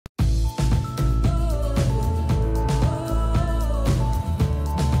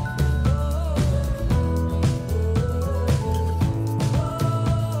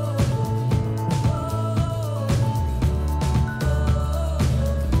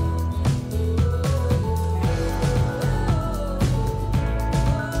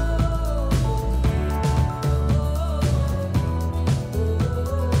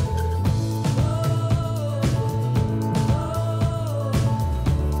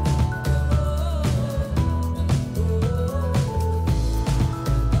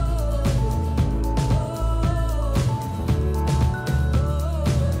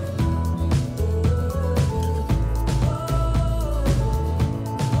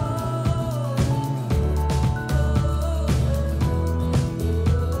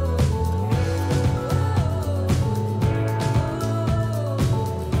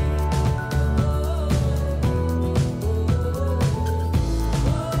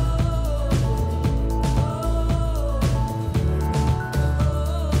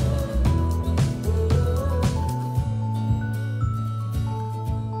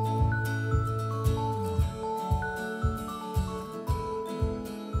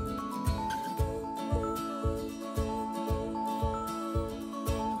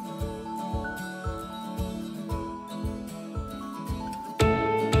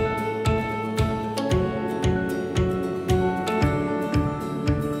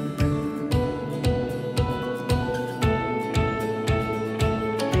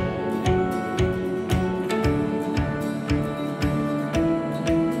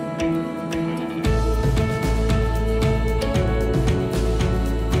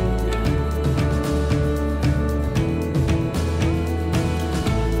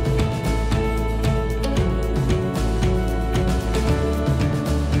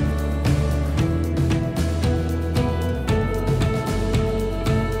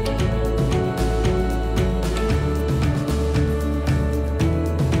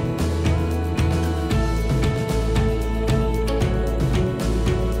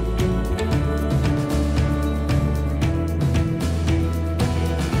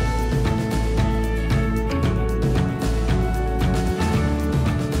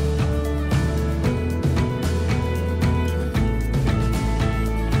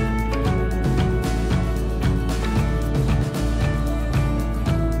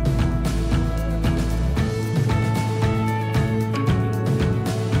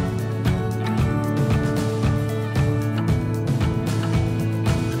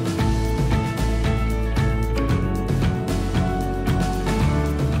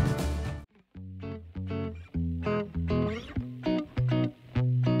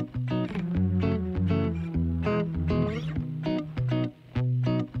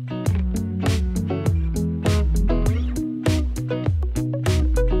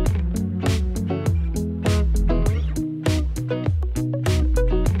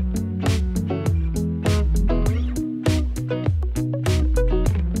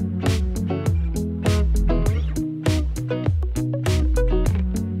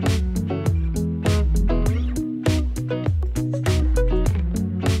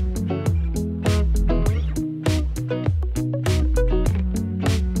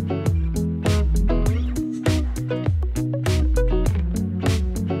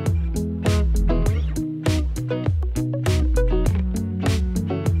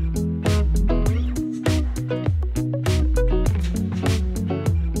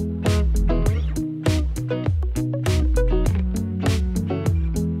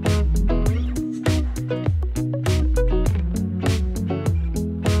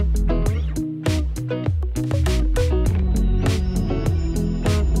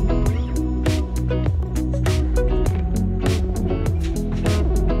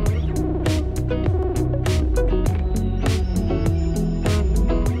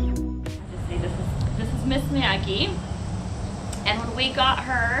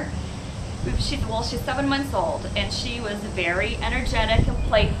well, she's 7 months old, and she was very energetic and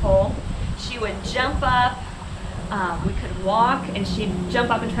playful. She would jump up, we could walk, and she'd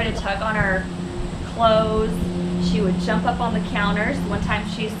jump up and try to tug on her clothes. She would jump up on the counters. One time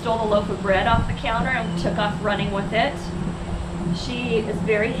she stole a loaf of bread off the counter and took off running with it. She is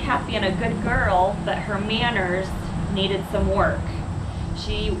very happy and a good girl, but her manners needed some work.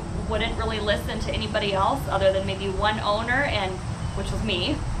 She wouldn't really listen to anybody else other than maybe one owner, and which was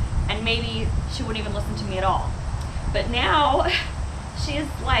me, and maybe she wouldn't even listen to me at all. But now she's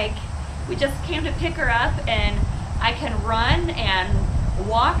like, we just came to pick her up, and I can run and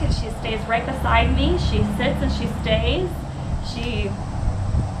walk, and she stays right beside me. She sits and she stays. She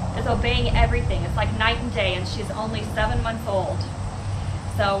is obeying everything. It's like night and day, and she's only 7 months old.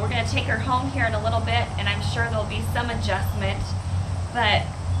 So we're going to take her home here in a little bit, and I'm sure there'll be some adjustment. But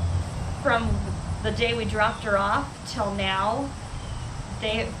from the day we dropped her off till now,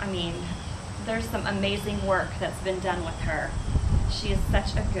 there's some amazing work that's been done with her. She is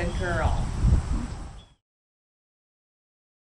such a good girl.